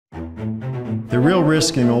The real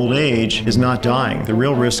risk in old age is not dying. The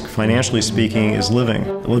real risk, financially speaking, is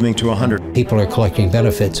living to 100. People are collecting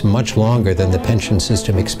benefits much longer than the pension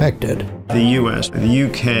system expected. The US, the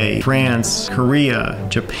UK, France, Korea,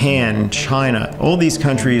 Japan, China, all these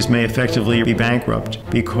countries may effectively be bankrupt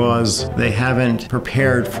because they haven't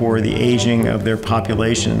prepared for the aging of their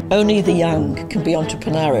population. Only the young can be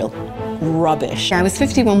entrepreneurial. Rubbish. I was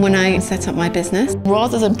 51 when I set up my business.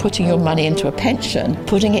 Rather than putting your money into a pension,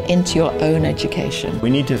 putting it into your own education.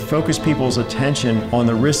 We need to focus people's attention on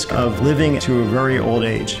the risk of living to a very old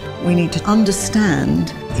age. We need to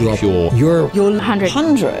understand your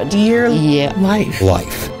 100-year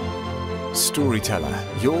life. Storyteller,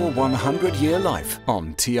 your 100-year life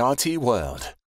on TRT World.